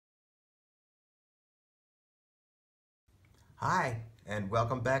Hi, and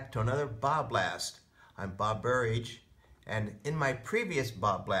welcome back to another BobBlast. I'm Bob Burridge, and in my previous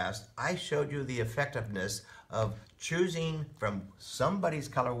BobBlast, I showed you the effectiveness of choosing from somebody's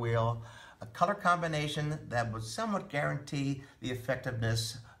color wheel a color combination that would somewhat guarantee the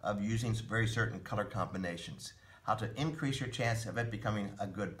effectiveness of using very certain color combinations. How to increase your chance of it becoming a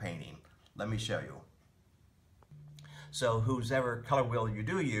good painting. Let me show you. So whosever color wheel you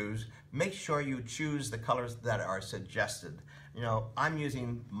do use, make sure you choose the colors that are suggested. You know, I'm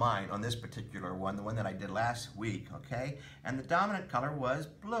using mine on this particular one, the one that I did last week, okay? And the dominant color was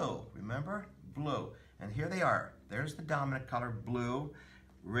blue, remember? Blue. And here they are. There's the dominant color, blue.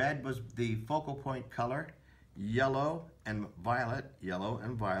 Red was the focal point color. Yellow and violet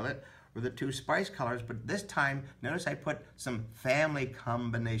were the two spice colors, but this time, notice I put some family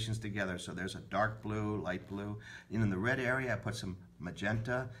combinations together. So there's a dark blue, light blue. In the red area, I put some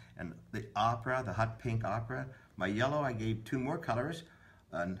magenta and the opera, the hot pink opera. My yellow, I gave two more colors,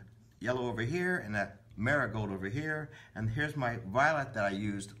 yellow over here and a marigold over here. And here's my violet that I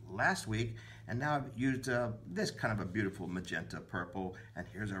used last week. And now I've used this kind of a beautiful magenta purple, and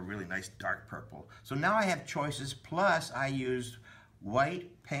here's a really nice dark purple. So now I have choices, plus I used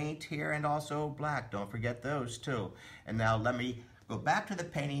white paint here and also black. Don't forget those too. And now let me go back to the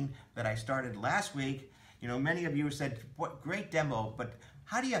painting that I started last week. You know, many of you said, what great demo, but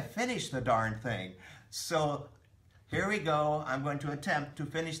how do you finish the darn thing? So here we go. I'm going to attempt to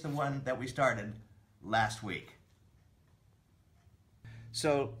finish the one that we started last week.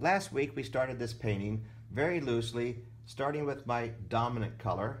 So last week we started this painting very loosely, starting with my dominant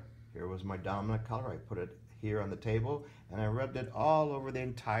color. Here was my dominant color. I put it here on the table and I rubbed it all over the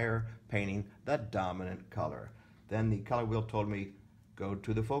entire painting, the dominant color. Then the color wheel told me, go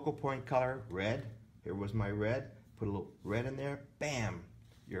to the focal point color, red. Here was my red. Put a little red in there, bam,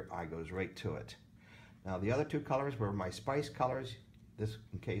 your eye goes right to it. Now the other two colors were my spice colors. This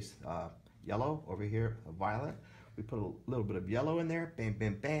in case yellow, over here violet. We put a little bit of yellow in there, bam,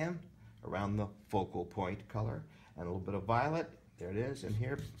 bam, bam, around the focal point color, and a little bit of violet. There it is, and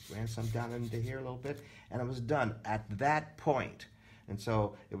here, ran some down into here a little bit, and it was done at that point. And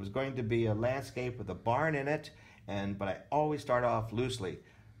so it was going to be a landscape with a barn in it, but I always start off loosely.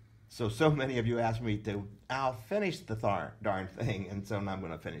 So many of you asked me to, I'll finish the darn thing, and so now I'm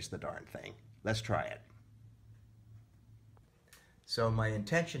going to finish the darn thing. Let's try it. So my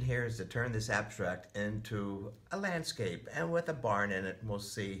intention here is to turn this abstract into a landscape, and with a barn in it, we'll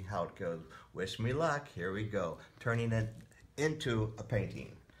see how it goes. Wish me luck. Here we go. Turning it into a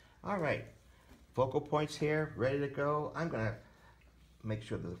painting. All right, focal points here, ready to go. I'm gonna make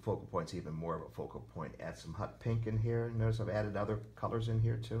sure that the focal point's even more of a focal point. Add some hot pink in here. Notice I've added other colors in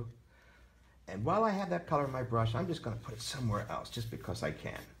here too. And while I have that color in my brush, I'm just gonna put it somewhere else just because I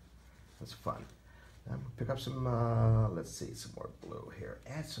can. That's fun. I'm gonna pick up some, let's see, some more blue here.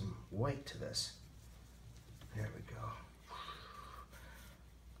 Add some white to this. There we go.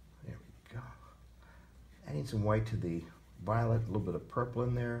 There we go. Adding some white to the violet, a little bit of purple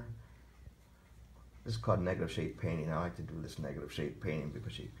in there. This is called negative shape painting. I like to do this negative shape painting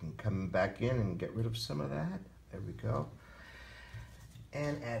because you can come back in and get rid of some of that. There we go.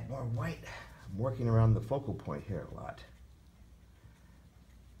 And add more white. I'm working around the focal point here a lot.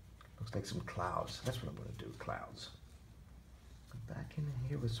 Looks like some clouds. That's what I'm going to do, clouds. Come back in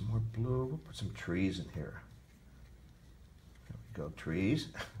here with some more blue. We'll put some trees in here. There we go, trees.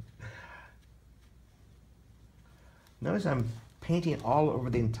 Notice I'm painting all over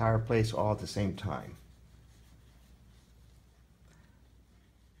the entire place all at the same time.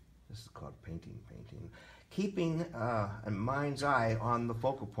 This is called painting. Keeping a mind's eye on the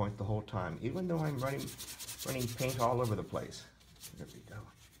focal point the whole time, even though I'm running paint all over the place. There we go.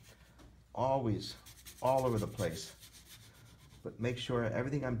 Always all over the place. But make sure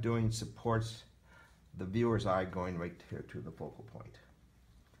everything I'm doing supports the viewer's eye going right here to the focal point.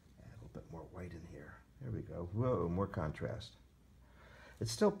 Add a little bit more white in here. There we go. Whoa, more contrast.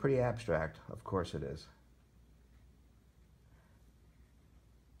 It's still pretty abstract, of course it is.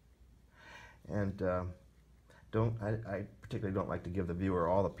 And I particularly don't like to give the viewer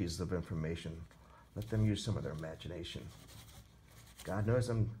all the pieces of information. Let them use some of their imagination. God knows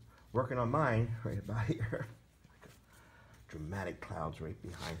I'm working on mine right about here. Dramatic clouds right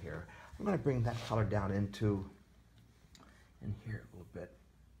behind here. I'm going to bring that color down in here a little bit.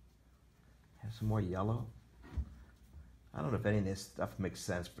 Have some more yellow. I don't know if any of this stuff makes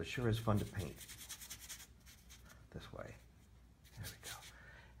sense, but it sure is fun to paint. This way. There we go.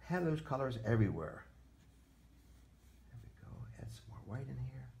 Have those colors everywhere. There we go. Add some more white in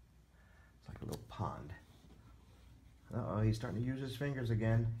here. It's like a little pond. Uh-oh, he's starting to use his fingers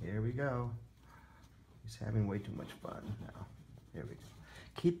again. Here we go. He's having way too much fun now. Here we go.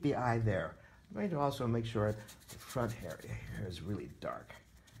 Keep the eye there. I'm going to also make sure the front area here is really dark.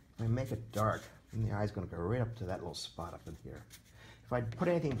 If I make it dark, then the eye's going to go right up to that little spot up in here. If I put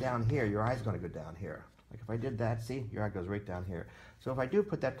anything down here, your eye's going to go down here. Like if I did that, see, your eye goes right down here. So if I do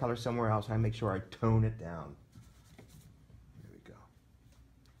put that color somewhere else, I make sure I tone it down. There we go.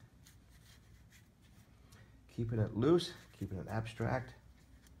 Keeping it loose, keeping it abstract.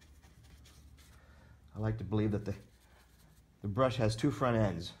 I like to believe that the brush has two front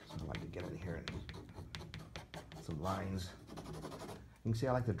ends. So I like to get in here and some lines. You can see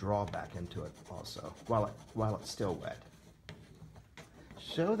I like to draw back into it also while it's still wet.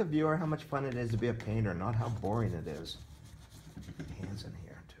 Show the viewer how much fun it is to be a painter, not how boring it is. Hands in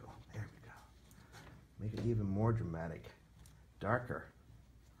here too. There we go. Make it even more dramatic. Darker.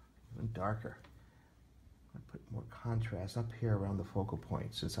 Even darker. I put more contrast up here around the focal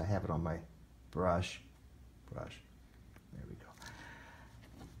point since I have it on my brush. There we go.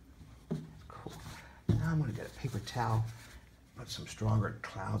 Cool. Now I'm going to get a paper towel, put some stronger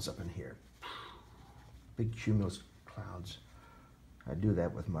clouds up in here. Big cumulus clouds. I do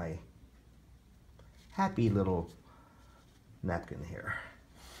that with my happy little napkin here.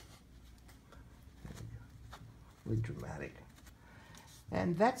 There we go. Really dramatic.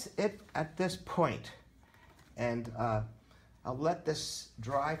 And that's it at this point. And I'll let this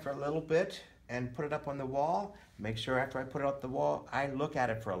dry for a little bit and put it up on the wall. Make sure after I put it up the wall, I look at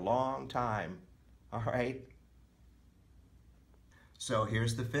it for a long time. All right? So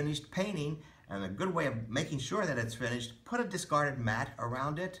here's the finished painting, and a good way of making sure that it's finished, put a discarded mat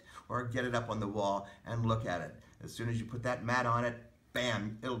around it or get it up on the wall and look at it. As soon as you put that mat on it,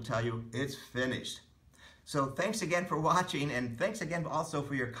 bam, it'll tell you it's finished. So thanks again for watching, and thanks again also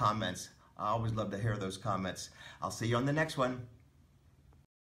for your comments. I always love to hear those comments. I'll see you on the next one.